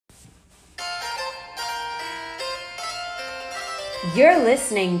You're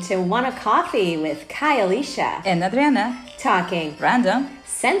listening to Wanna Coffee with Kai Alicia and Adriana, talking random,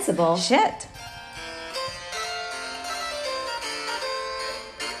 sensible shit.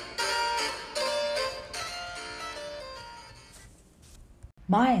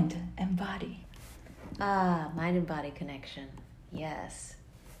 Mind and body. Mind and body connection. Yes.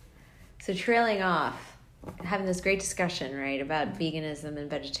 So trailing off, having this great discussion, right, about veganism and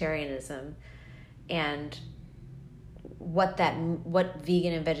vegetarianism, and what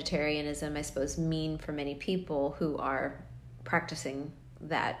vegan and vegetarianism, I suppose, mean for many people who are practicing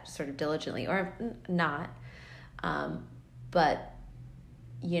that sort of diligently or not. But,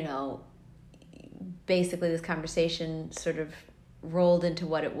 you know, basically this conversation sort of rolled into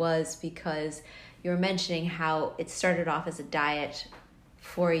what it was because you were mentioning how it started off as a diet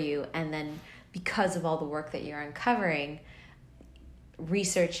for you, and then because of all the work that you're uncovering,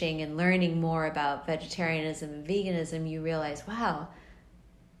 researching and learning more about vegetarianism and veganism, you realize, wow,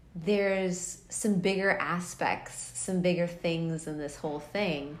 there's some bigger aspects, some bigger things in this whole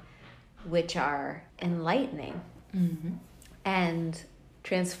thing, which are enlightening and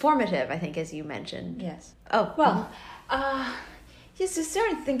transformative, I think, as you mentioned. Yes. Oh, well, yes, I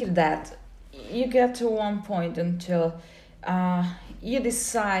started thinking that you get to one point until you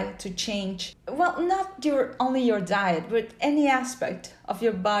decide to change, well, not only your diet, but any aspect of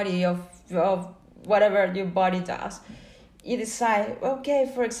your body, of whatever your body does. You decide,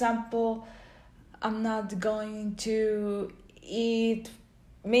 okay, for example, I'm not going to eat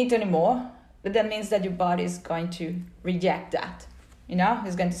meat anymore, but that means that your body is going to reject that. You know,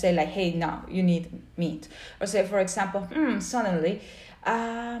 it's going to say like, hey, no, you need meat. Or say, for example, suddenly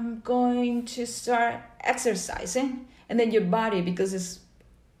I'm going to start exercising. And then your body, because it's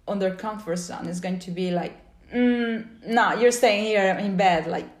under comfort zone, is going to be like, no, you're staying here in bed,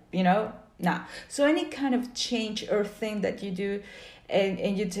 like, you know, no. So any kind of change or thing that you do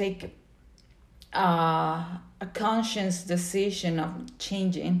and you take a conscious decision of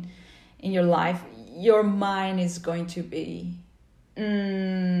changing in your life, your mind is going to be,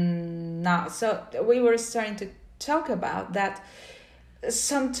 no. So we were starting to talk about that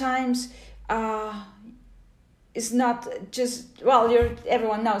sometimes it's not just, well,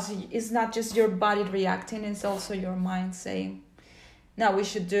 everyone knows it's not just your body reacting, it's also your mind saying, no, we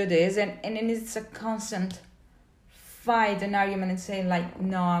should do this. And it's a constant fight and argument and saying like,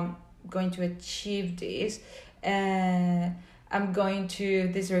 no, I'm going to achieve this. I'm going to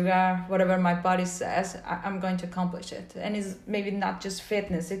disregard whatever my body says. I'm going to accomplish it. And it's maybe not just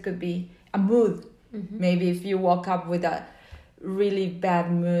fitness. It could be a mood. Mm-hmm. Maybe if you woke up with a really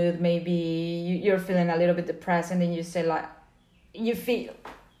bad mood, maybe you're feeling a little bit depressed, and then you say like, you feel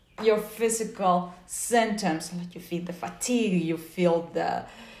your physical symptoms, like you feel the fatigue, you feel the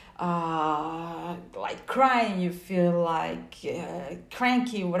like crying, you feel like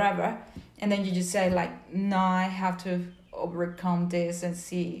cranky, whatever, and then you just say like, no, I have to overcome this and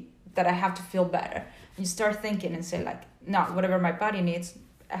see that I have to feel better. And you start thinking and say like, no, whatever my body needs,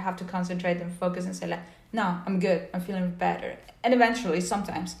 I have to concentrate and focus and say like, no, I'm good, I'm feeling better. And eventually,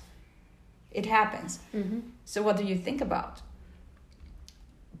 sometimes, it happens. Mm-hmm. So what do you think about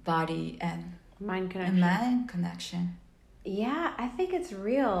body and mind connection? Yeah, I think it's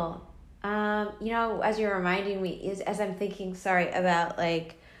real. You know, as you're reminding me, as I'm thinking, about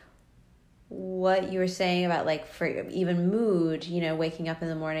like what you were saying about like for even mood, you know, waking up in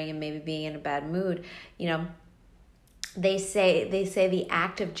the morning and maybe being in a bad mood, you know, they say the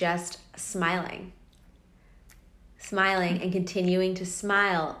act of just smiling and continuing to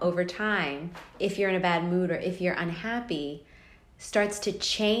smile over time, if you're in a bad mood or if you're unhappy, starts to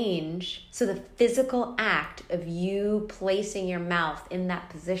change. So the physical act of you placing your mouth in that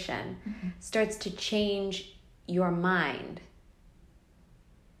position starts to change your mind,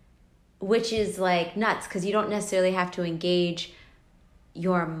 which is like nuts, because you don't necessarily have to engage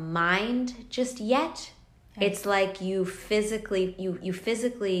your mind just yet. Yeah. It's like you physically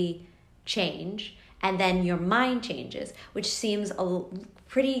change, and then your mind changes, which seems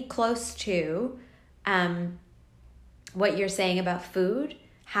pretty close to what you're saying about food.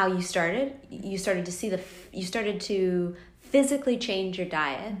 How you started to physically change your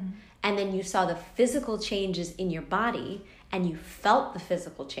diet, and then you saw the physical changes in your body, and you felt the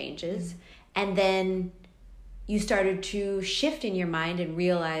physical changes, and then you started to shift in your mind and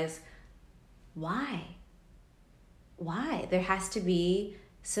realize why there has to be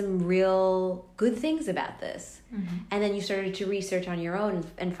some real good things about this. And then you started to research on your own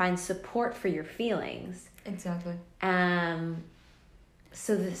and find support for your feelings. Exactly.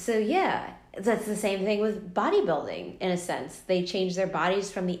 So yeah, that's the same thing with bodybuilding in a sense. They change their bodies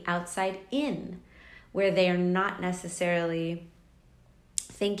from the outside in, where they are not necessarily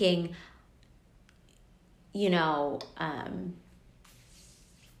thinking,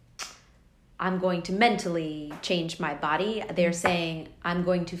 I'm going to mentally change my body. They're saying, I'm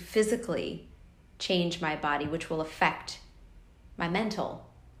going to physically change my body, which will affect my mental,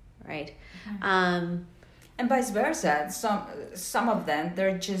 right? And vice versa. Some of them,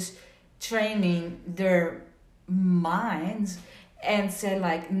 they're just training their minds and say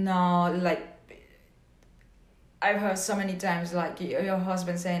like, no, like, I've heard so many times, like your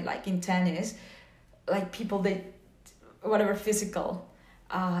husband saying, like in tennis, like people, they, whatever physical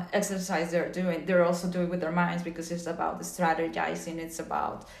exercise they're doing, they're also doing with their minds, because it's about the strategizing. It's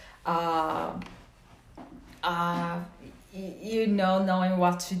about, knowing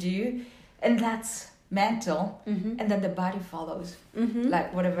what to do, and that's mental. And then the body follows,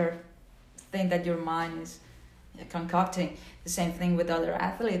 like whatever thing that your mind is concocting. The same thing with other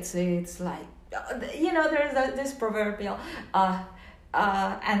athletes. It's like, there's this proverbial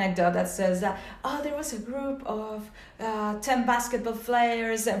anecdote that says that there was a group of 10 basketball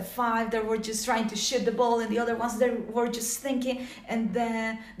players, and 5 that were just trying to shoot the ball, and the other ones that were just thinking, and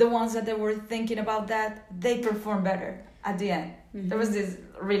then the ones that they were thinking about that, they performed better at the end. There was this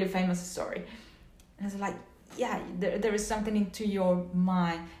really famous story, and it's like, yeah, there is something into your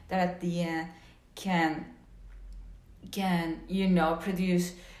mind that at the end can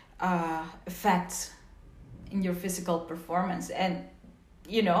produce effects in your physical performance. And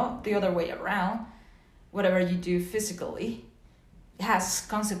the other way around, whatever you do physically has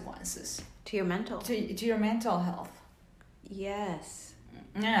consequences to your mental to your mental health. Yes.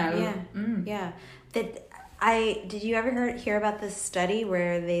 Yeah. Yeah. Did you ever hear about this study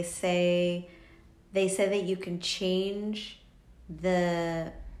where they say that you can change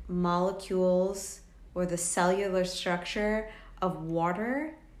the molecules or the cellular structure of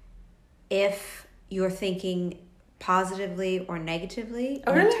water if you're thinking positively or negatively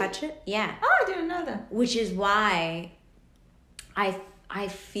when you touch it? Yeah. Oh, I didn't know that. Which is why I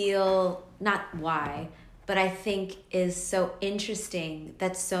feel, not why, but I think is so interesting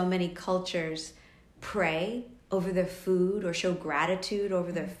that so many cultures pray over their food or show gratitude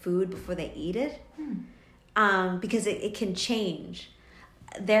over their food before they eat it. Because it can change.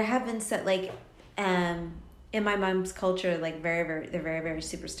 There have been in my mom's culture, like they're very, very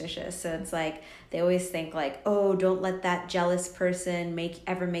superstitious. So it's like they always think like, oh, don't let that jealous person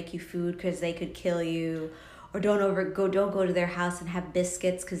ever make you food because they could kill you, or don't go to their house and have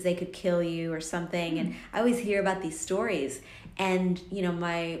biscuits because they could kill you or something. And I always hear about these stories, and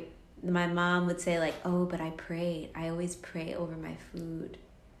my mom would say like, oh, but I always pray over my food,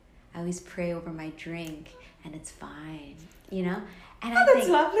 I always pray over my drink, and it's fine, And that's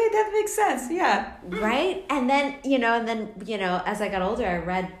lovely. That makes sense. Yeah. Right. And then, as I got older, I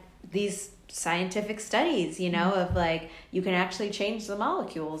read these scientific studies, of like, you can actually change the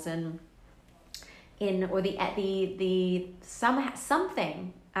molecules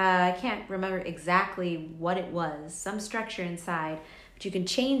something. I can't remember exactly what it was, some structure inside, but you can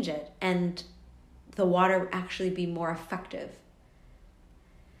change it and the water actually be more effective.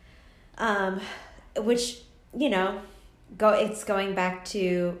 Which, it's going back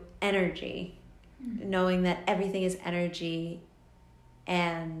to energy, knowing that everything is energy,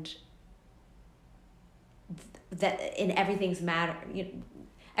 and that in everything's matter,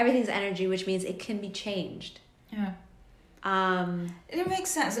 everything's energy, which means it can be changed. Yeah. It makes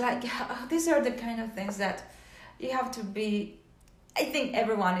sense. Like, these are the kind of things that you have to be. I think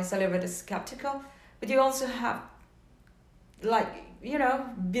everyone is a little bit skeptical, but you also have,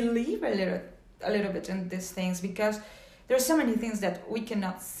 believe a little bit in these things, because there are so many things that we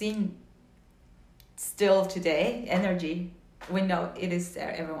cannot see still today. Energy, we know it is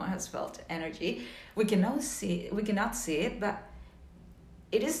there. Everyone has felt energy. We cannot see it, but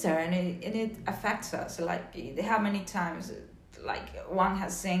it is there, and it affects us. Like, how many times, like, one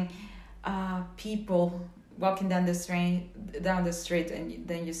has seen people walking down the street, and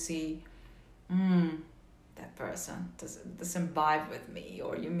then you see, that person doesn't vibe with me,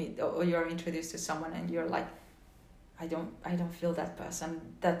 or you meet, or you're introduced to someone, and you're like, I don't feel that person.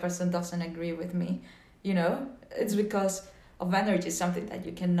 That person doesn't agree with me. It's because of energy, something that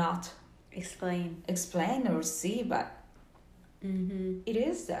you cannot explain or see, but it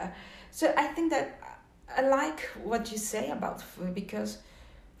is there. So I think that I like what you say about food, because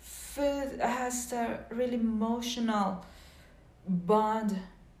food has a really emotional bond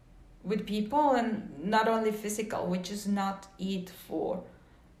with people, and not only physical. We just not eat for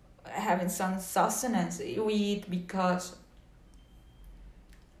having some sustenance. We eat because,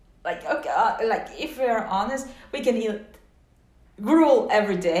 if we are honest, we can eat gruel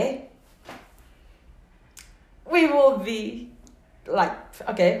every day. We will be like,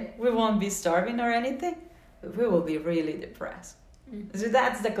 okay, we won't be starving or anything, but we will be really depressed. So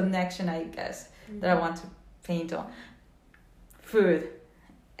that's the connection, I guess, that I want to paint on. Food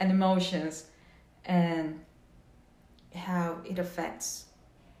and emotions and how it affects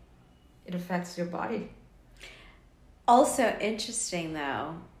your body. Also interesting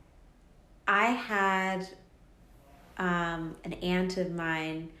though, I had an aunt of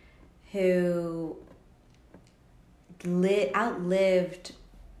mine who outlived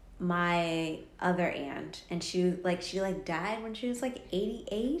my other aunt, and she died when she was like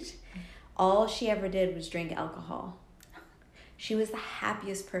 88. All she ever did was drink alcohol. She was the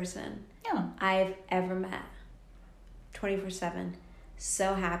happiest person I've ever met. 24/7,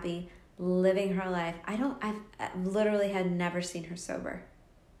 so happy, living her life. I've literally had never seen her sober.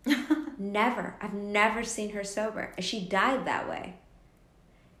 Never. I've never seen her sober. She died that way.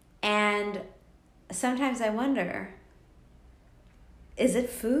 And sometimes I wonder, is it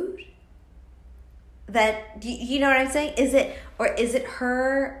food? That, you know what I'm saying? Is it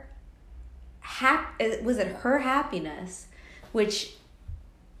her was it her happiness, which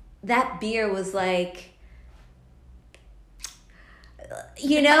that beer was like,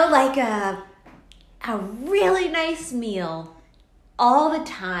 like a really nice meal all the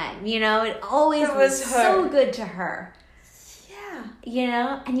time. It always was so good to her.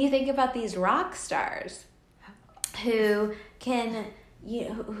 Yeah. And you think about these rock stars who can,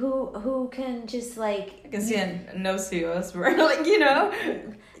 who can just like... I can see no CEOs were like,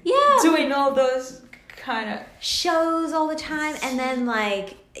 yeah, doing all those kind of shows all the time, and then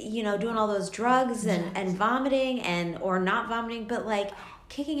like, doing all those drugs and vomiting or not vomiting, but like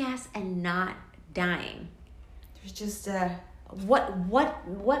kicking ass and not dying. There's just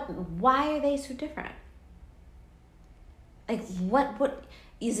why are they so different? Like what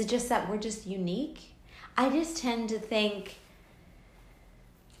is it? Just that we're just unique? I just tend to think,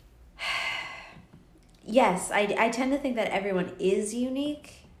 yes, I tend to think that everyone is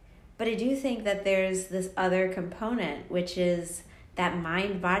unique, but I do think that there's this other component, which is that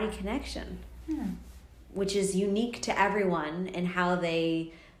mind-body connection, which is unique to everyone and how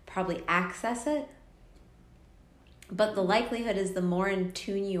they probably access it. But the likelihood is the more in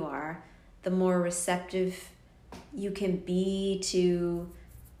tune you are, the more receptive you can be to,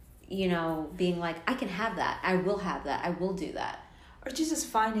 being like, I can have that. I will have that. I will do that. Or just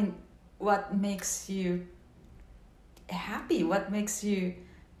finding what makes you happy, what makes you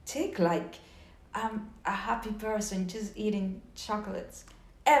tick. Like, I'm a happy person just eating chocolates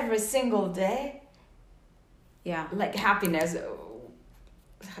every single day. Yeah. Like happiness,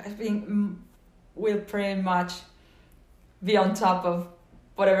 I think, will pretty much be on top of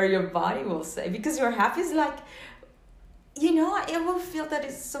whatever your body will say, because your happy is like, it will feel that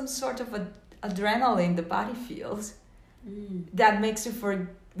it's some sort of adrenaline the body feels that makes it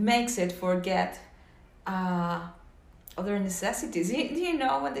forget other necessities. You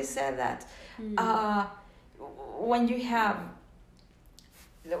know when they said that when you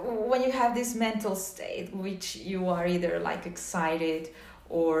have this mental state, which you are either like excited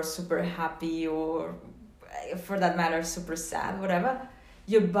or super happy, or for that matter super sad, whatever,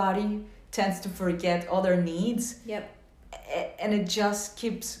 your body tends to forget other needs. Yep. And it just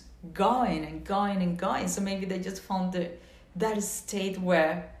keeps going and going and going. So maybe they just found that state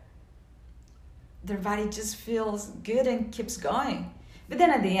where their body just feels good and keeps going. But then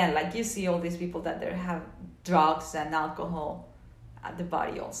at the end, like, you see all these people that they have drugs and alcohol, the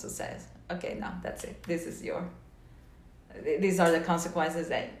body also says, okay, no, that's it. These are the consequences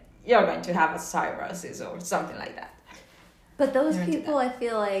that you're going to have a cirrhosis or something like that. But those people, I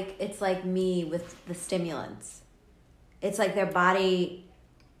feel like it's like me with the stimulants. It's like their body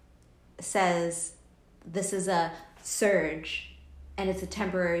says, this is a surge, and it's a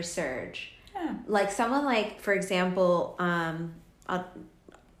temporary surge. Yeah. Like someone like, for example, Mick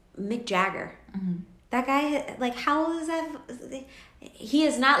Jagger. Mm-hmm. That guy, like, how old is that? He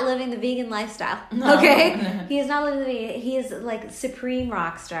is not living the vegan lifestyle. No. Okay? He is not living the vegan. He is like supreme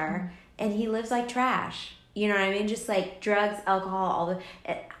rock star, and he lives like trash. You know what I mean? Just like drugs, alcohol, all the...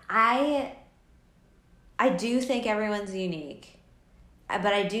 I do think everyone's unique,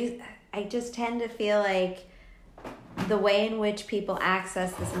 but I just tend to feel like the way in which people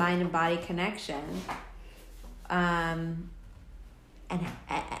access this mind and body connection, and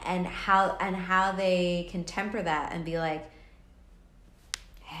how they can temper that and be like,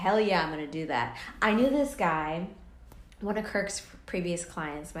 hell yeah, I'm gonna do that. I knew this guy, one of Kirk's previous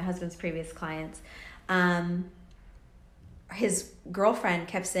clients, my husband's previous clients. His girlfriend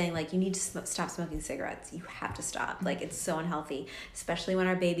kept saying, like, you need to stop smoking cigarettes. You have to stop. Like, it's so unhealthy. Especially when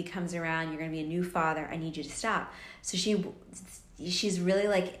our baby comes around, you're going to be a new father. I need you to stop. So she's really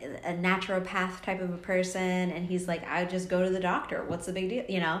like a naturopath type of a person, and he's like, I just go to the doctor, what's the big deal,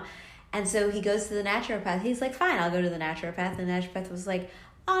 you know? And so he goes to the naturopath. He's like, fine, I'll go to the naturopath. And the naturopath was like,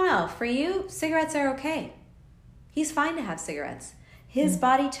 oh no, for you, cigarettes are okay. He's fine to have cigarettes. His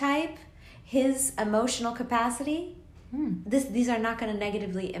body type, his emotional capacity, these are not going to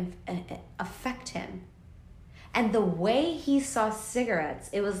negatively affect him. And the way he saw cigarettes,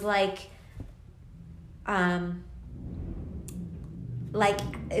 it was like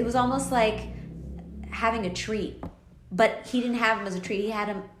it was almost like having a treat, but he didn't have him as a treat. He had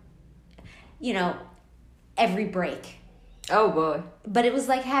him, you know, every break. Oh boy. But it was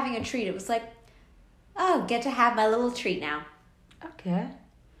like having a treat. It was like, oh, get to have my little treat now. Okay.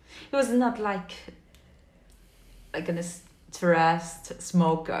 It was not like an stressed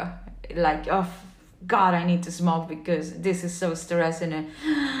smoker. Like, oh God, I need to smoke because this is so stressing and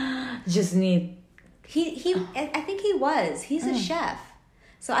just need. I think he was. He's a chef.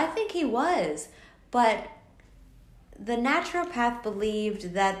 So I think he was. But the naturopath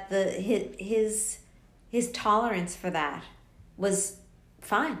believed that his tolerance for that was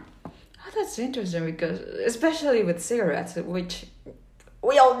fine. Oh, that's interesting because especially with cigarettes, which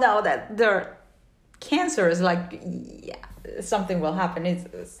we all know that they're cancerous, like, yeah, something will happen.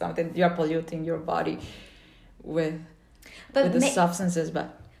 It's something, you're polluting your body with the substances,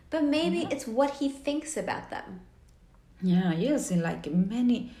 but maybe it's what he thinks about them. Yeah, you've seen like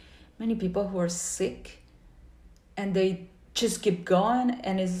many people who are sick and they just keep going,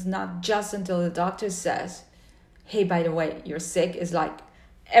 and it's not just until the doctor says, hey, by the way, you're sick, it's like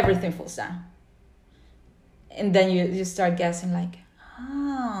everything falls down. And then you start guessing like,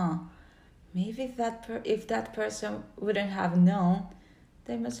 maybe if that person wouldn't have known,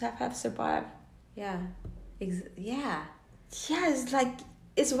 they must have survived. Yeah. Yeah. Yeah, it's like,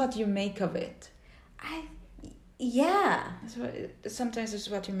 it's what you make of it. Yeah. Sometimes it's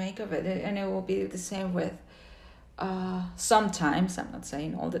what you make of it. And it will be the same with, sometimes, I'm not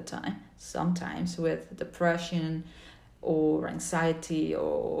saying all the time, sometimes with depression or anxiety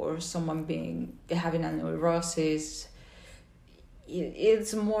or someone having a neurosis.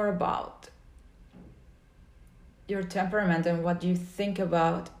 It's more about your temperament and what you think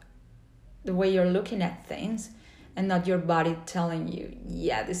about the way you're looking at things, and not your body telling you,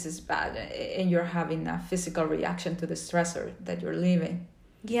 yeah, this is bad, and you're having a physical reaction to the stressor that you're living.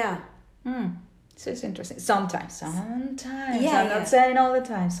 Yeah. So it's interesting. Sometimes. Yeah, I'm not saying all the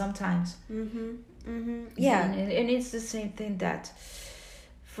time. Sometimes. Yeah. And it's the same thing that,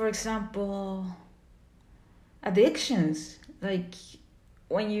 for example, addictions. Like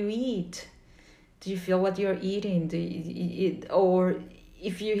when you eat, do you feel what you're eating? Do you eat, or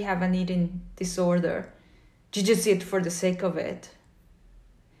if you have an eating disorder, do you just eat for the sake of it?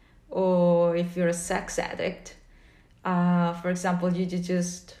 Or if you're a sex addict, for example, you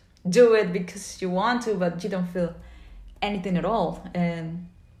just do it because you want to, but you don't feel anything at all. And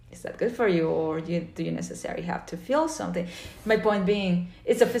is that good for you, or do you necessarily have to feel something? My point being,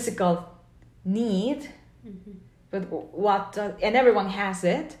 it's a physical need, but and everyone has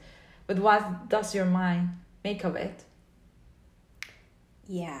it, but what does your mind make of it?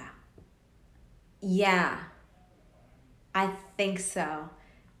 Yeah, I think so.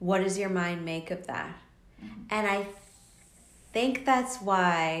 What does your mind make of that? And I think that's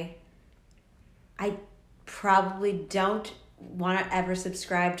why I probably don't want to ever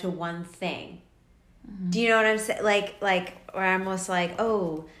subscribe to one thing. Do you know what I'm saying? Like, or I'm almost like,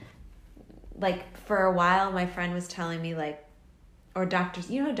 oh, like for a while, my friend was telling me like, or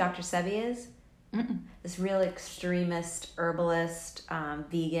you know who Dr. Sebi is? This real extremist herbalist,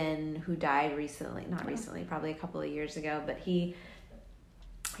 vegan who died recently. Not recently, probably a couple of years ago. But he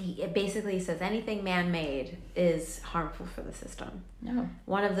basically says anything man-made is harmful for the system. No.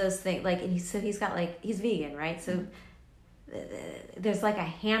 One of those things, like, and he's got like, he's vegan, right? So there's like a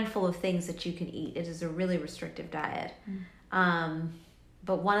handful of things that you can eat. It is a really restrictive diet.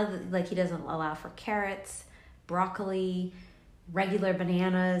 But one of the, like, he doesn't allow for carrots, broccoli, regular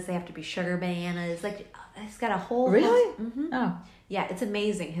bananas. They have to be sugar bananas. Like, he's got a whole really Oh yeah, it's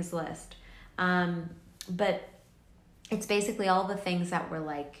amazing, his list. But it's basically all the things that were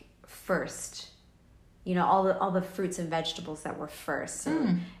like first, you know, all the fruits and vegetables that were first.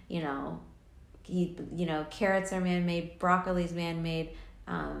 So you know, carrots are man-made, broccoli's man-made,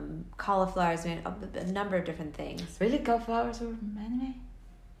 cauliflower's man, a number of different things. Really, cauliflowers were man-made?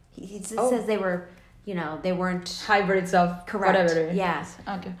 He just says they were, you know, they weren't hybrids of correct. Whatever it is. Yeah.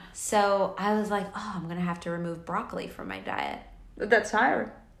 Okay. So I was like, oh, I'm gonna have to remove broccoli from my diet. That's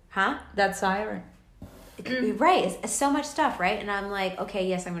iron. Huh? That's iron. It could be right. It's so much stuff, right? And I'm like, okay,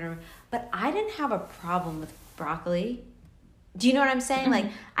 yes, I'm gonna. But I didn't have a problem with broccoli. Do you know what I'm saying? Like,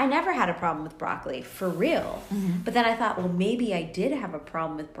 I never had a problem with broccoli, for real. But then I thought, well, maybe I did have a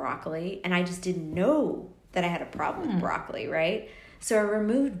problem with broccoli, and I just didn't know that I had a problem with broccoli, right? So I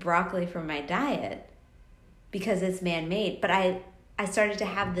removed broccoli from my diet because it's man-made. But I started to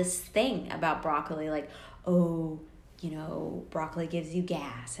have this thing about broccoli, like, oh, you know, broccoli gives you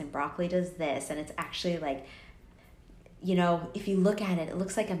gas, and broccoli does this, and it's actually like, you know, if you look at it, it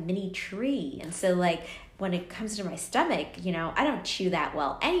looks like a mini tree. And so, like, when it comes to my stomach, you know, I don't chew that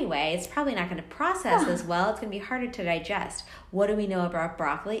well anyway. It's probably not going to process as well. It's going to be harder to digest. What do we know about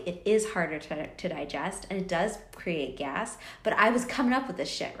broccoli? It is harder to digest, and it does create gas. But I was coming up with this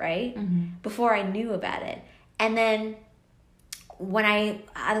shit, right? Before I knew about it. And then when I,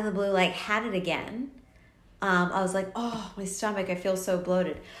 out of the blue, like, had it again, I was like, oh, my stomach, I feel so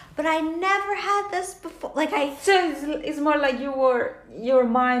bloated. But I never had this before. Like, So it's more like your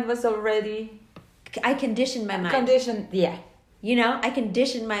mind was already... I conditioned my mind. Yeah. You know, I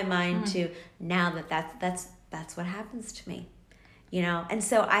conditioned my mind to, now that's what happens to me. You know, and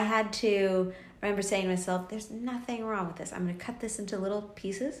so I had to, I remember saying to myself, there's nothing wrong with this. I'm going to cut this into little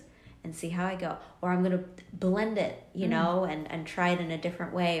pieces and see how I go. Or I'm going to blend it, you know, and try it in a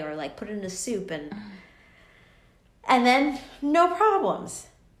different way, or like put it in a soup and then no problems,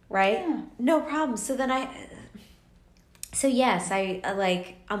 right? Yeah. No problems. So then yes,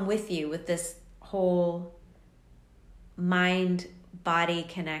 I'm with you with this whole mind-body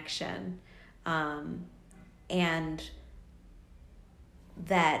connection, and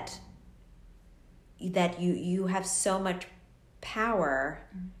that you have so much power.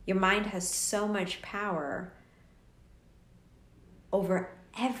 Your mind has so much power over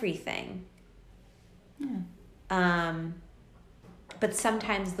everything. But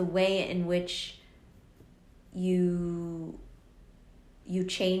sometimes the way in which you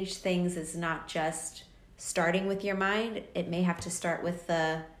change things is not just starting with your mind. It may have to start with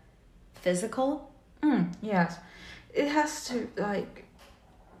the physical. Yes. It has to, like...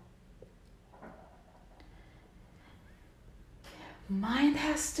 Mind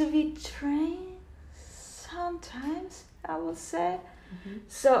has to be trained sometimes, I will say.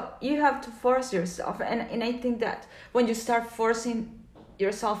 So you have to force yourself. And I think that when you start forcing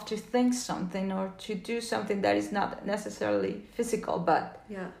yourself to think something or to do something that is not necessarily physical, but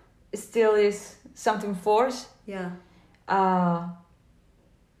it still is something forced. Yeah.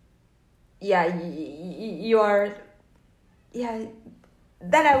 You are... Yeah,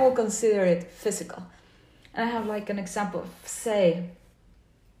 then I will consider it physical. And I have like an example. Say,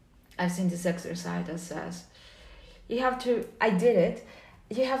 I've seen this exercise that says, I did it,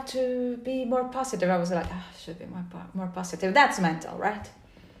 you have to be more positive. I was like, I should be more positive. That's mental, right?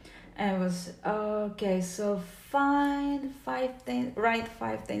 And it was, okay, so find 5 things, write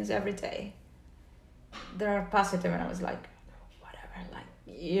 5 things every day that are positive. And I was like, whatever, like,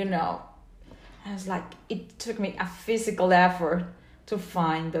 you know. I was like, it took me a physical effort to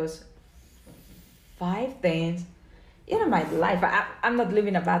find those 5 things. You know, my life, I'm not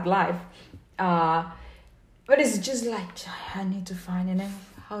living a bad life. But it's just like, I need to find it. And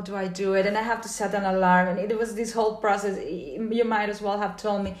how do I do it? And I have to set an alarm. And it was this whole process. You might as well have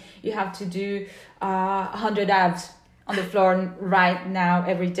told me you have to do 100 abs on the floor right now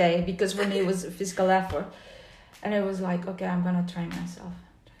every day. Because for me, it was a physical effort. And it was like, okay, I'm going to train myself.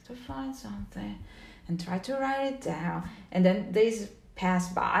 Try to find something and try to write it down. And then days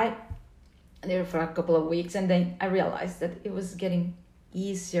passed by. There for a couple of weeks. And then I realized that it was getting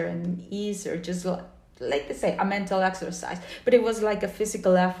easier and easier. Just like they say, a mental exercise. But it was like a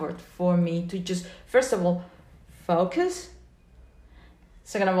physical effort for me to just, first of all, focus.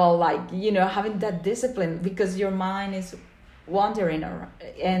 Second of all, like, you know, having that discipline, because your mind is wandering around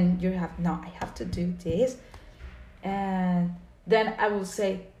and you have, no, I have to do this. And then I will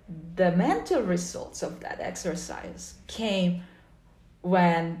say the mental results of that exercise came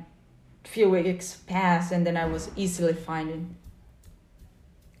when a few weeks passed, and then I was easily finding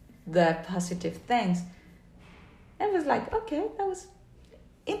the positive things. And it was like, okay, that was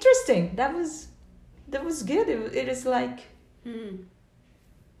interesting. That was good. It is like... Do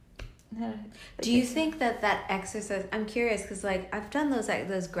you think that exercise... I'm curious, because like I've done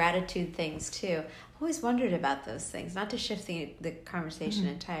those gratitude things too. I've always wondered about those things, not to shift the conversation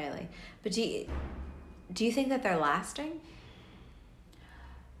entirely. But do you think that they're lasting?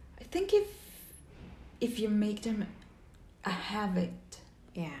 I think if you make them a habit.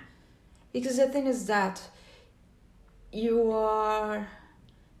 Yeah. Because the thing is that you are,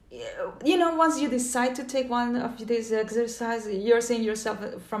 you know, once you decide to take one of these exercises, you're seeing yourself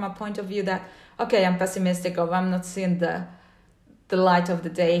from a point of view that, okay, I'm pessimistic, or I'm not seeing the light of the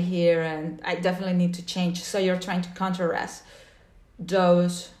day here, and I definitely need to change. So you're trying to contrast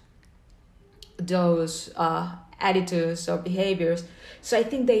those attitudes or behaviors. So I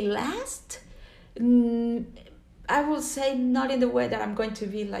think they last. I will say not in the way that I'm going to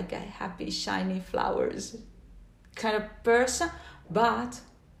be like a happy, shiny flowers kind of person, but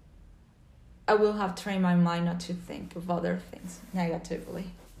I will have trained my mind not to think of other things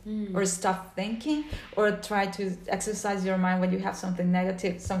negatively. Or stop thinking, or try to exercise your mind when you have something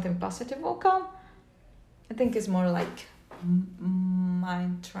negative, something positive will come. I think it's more like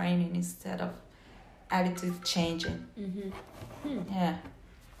mind training instead of attitude changing. Yeah.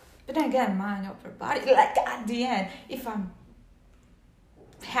 But then again, mind over body. Like at the end, if I'm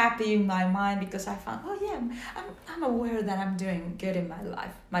happy in my mind because I found, I'm aware that I'm doing good in my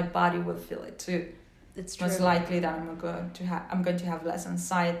life, my body will feel it too. It's true. Most likely that I'm going to have less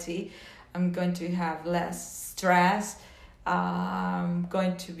anxiety. I'm going to have less stress. I'm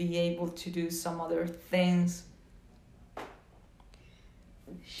going to be able to do some other things. I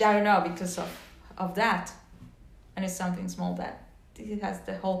don't know, because of that. And it's something small that it has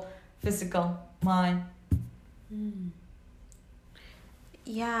the whole physical mind.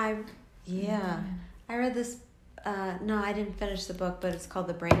 I read this. No, I didn't finish the book, but it's called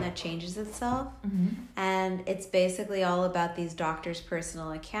The Brain That Changes Itself. And it's basically all about these doctors'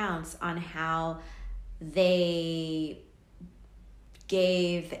 personal accounts on how they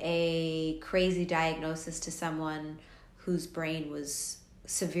gave a crazy diagnosis to someone whose brain was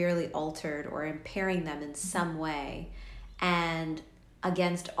severely altered or impairing them in some way. And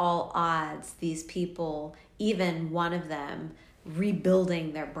against all odds, these people, even one of them,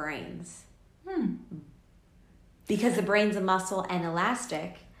 rebuilding their brains. Because the brain's a muscle and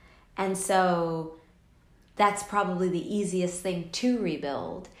elastic. And so that's probably the easiest thing to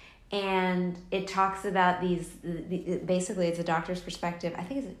rebuild. And it talks about basically it's a doctor's perspective. I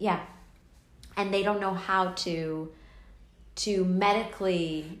think it's, and they don't know how to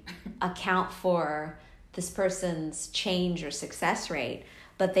medically account for this person's change or success rate,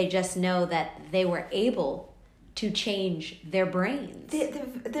 but they just know that they were able to change their brains.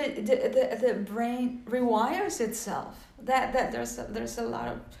 The brain rewires itself. That there's a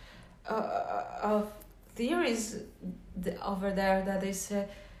lot of theories over there that they say,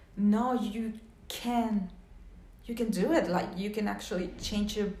 no, you can do it. Like you can actually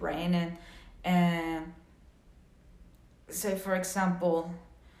change your brain and say, for example,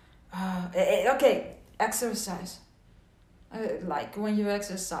 exercise. Like when you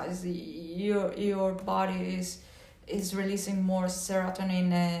exercise, your body is releasing more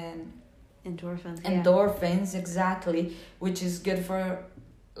serotonin and endorphins, exactly, which is good for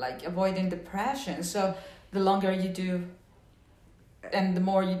like avoiding depression. So the longer you do and the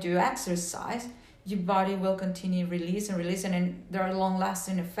more you do exercise, your body will continue releasing, and there are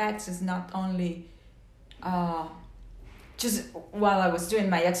long-lasting effects. It's not only just while I was doing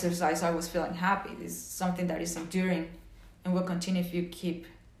my exercise I was feeling happy. It's something that is enduring and will continue if you keep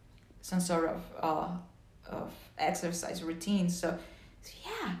some sort of exercise routine. So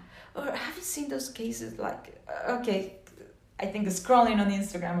yeah. Or have you seen those cases like, I think scrolling on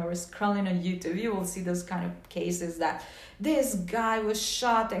Instagram or scrolling on YouTube, you will see those kind of cases that this guy was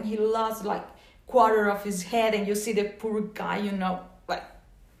shot and he lost like quarter of his head, and you see the poor guy, like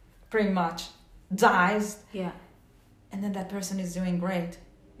pretty much dies. Yeah. And then that person is doing great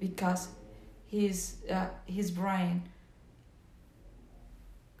because his brain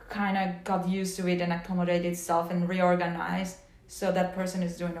kind of got used to it and accommodated itself and reorganized. So that person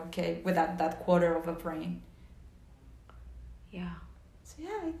is doing okay without that quarter of a brain. Yeah. So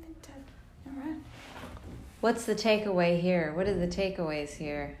yeah, I think that you're right. What's the takeaway here? What are the takeaways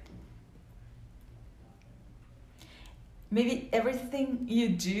here? Maybe everything you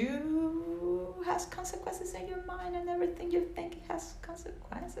do has consequences in your mind, and everything you think has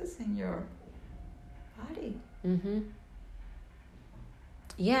consequences in your body.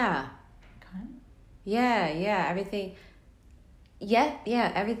 Yeah. Okay. Yeah. Everything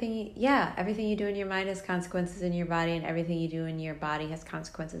you do in your mind has consequences in your body, and everything you do in your body has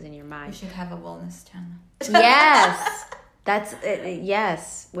consequences in your mind. We should have a wellness channel. Yes. That's it.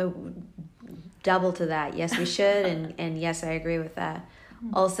 Yes. We'll double to that. Yes, we should. And yes, I agree with that.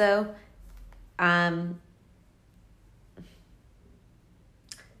 Also,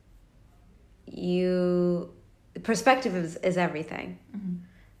 perspective is everything.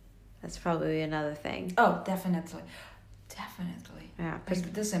 That's probably another thing. Oh, definitely. Yeah.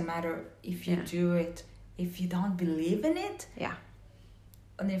 It doesn't matter if you do it, if you don't believe in it. Yeah.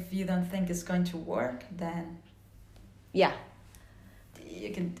 And if you don't think it's going to work, then yeah,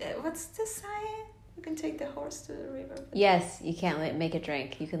 you can. What's the saying? You can take the horse to the river. Yes, you can't make it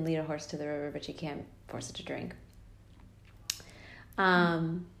drink. You can lead a horse to the river, but you can't force it to drink.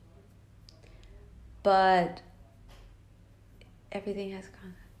 But everything has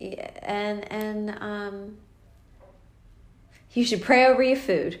you should pray over your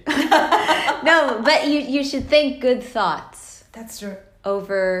food. No, but you should think good thoughts. That's true.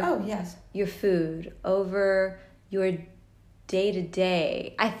 Over yes. Your food, over your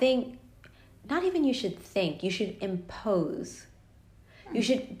day-to-day. I think not even you should think, you should impose. You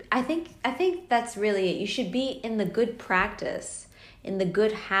should I think that's really it. You should be in the good practice, in the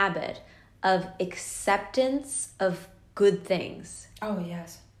good habit of acceptance of good things. Oh,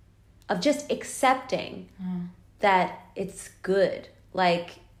 yes. Of just accepting that it's good.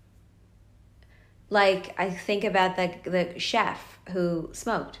 Like I think about the chef who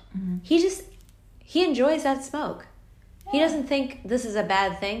smoked. Mm-hmm. He enjoys that smoke. Yeah. He doesn't think this is a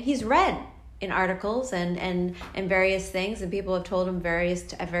bad thing. He's read in articles and various things, and people have told him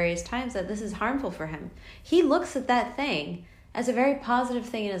at various times that this is harmful for him. He looks at that thing as a very positive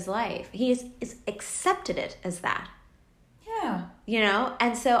thing in his life. He is accepted it as that. Yeah. You know?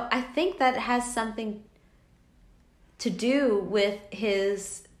 And so I think that has something to do with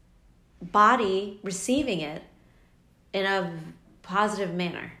his body receiving it in a positive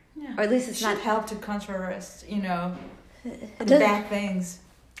manner. Yeah. Or at least it's should not help to contrast, the bad things.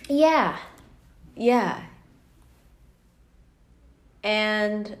 Yeah. Yeah.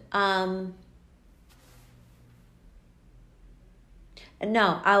 And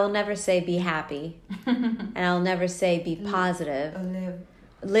no, I will never say be happy. And I'll never say be positive.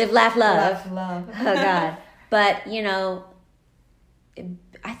 Live, laugh, love. Love. Oh God. But,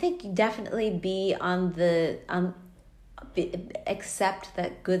 I think you definitely be accept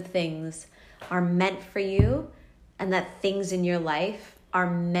that good things are meant for you and that things in your life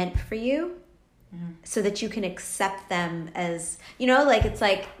are meant for you so that you can accept them as, it's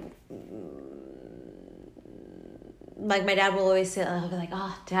like my dad will always say, I'll be like,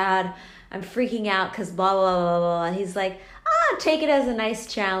 oh, Dad, I'm freaking out because blah, blah, blah, blah. And he's like, take it as a nice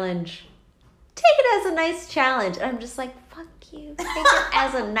challenge. Take it as a nice challenge. And I'm just like, fuck you. Take it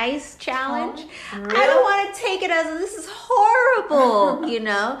as a nice challenge. Really? I don't want to take it as this is horrible,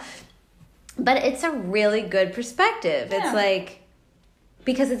 But it's a really good perspective. Yeah. It's like,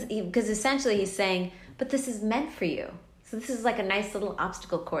 because essentially he's saying, but this is meant for you. So this is like a nice little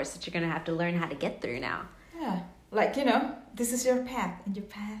obstacle course that you're going to have to learn how to get through now. Yeah. Like, this is your path, and your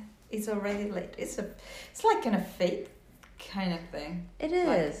path is already like, it's like kind of fate kind of thing. It is.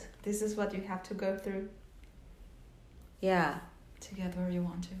 Like, this is what you have to go through. Yeah. To get where you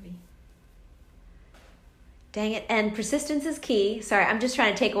want to be. Dang it. And persistence is key. Sorry, I'm just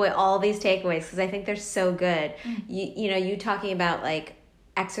trying to take away all these takeaways because I think they're so good. You talking about like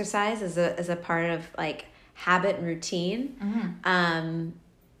exercise as a part of like habit and routine. Mm-hmm.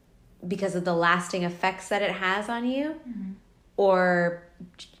 Because of the lasting effects that it has on you, or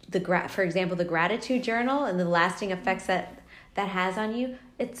for example, the gratitude journal and the lasting effects that has on you.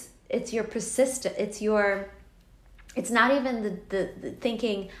 It's your persistent. It's not even the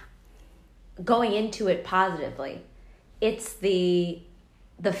thinking, going into it positively. It's the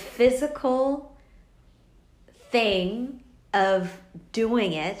physical thing of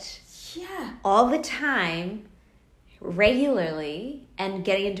doing it all the time, regularly, and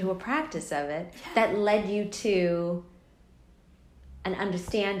getting into a practice of it that led you to an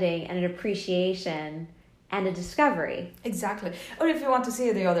understanding and an appreciation and a discovery. Exactly. Or if you want to see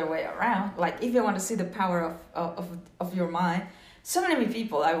it the other way around, like if you want to see the power of your mind, so many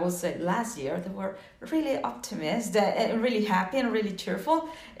people, I will say, last year, they were really optimistic and really happy and really cheerful.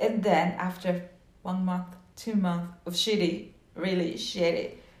 And then after 1 month, 2 months of really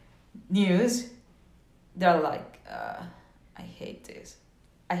shitty news, they're like, I hate this.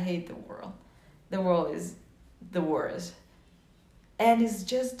 I hate the world. The world is the worst. And it's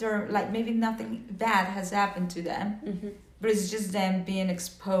just like maybe nothing bad has happened to them, but it's just them being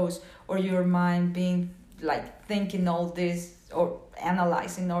exposed, or your mind being like thinking all this or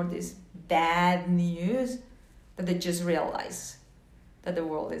analyzing all this bad news, that they just realize that the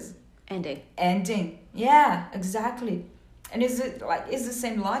world is ending. Yeah, exactly. And it's the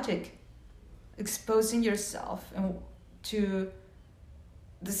same logic. Exposing yourself to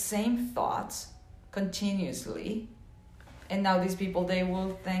the same thoughts continuously, and now these people, they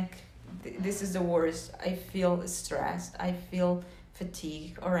will think this is the worst. I feel stressed, I feel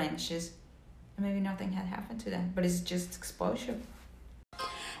fatigued or anxious, and maybe nothing had happened to them, but it's just exposure.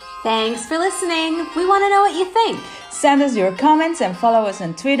 Thanks for listening. We want to know what you think. Send us your comments and follow us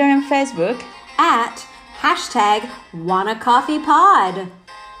on Twitter and Facebook at #WannaCoffeePod.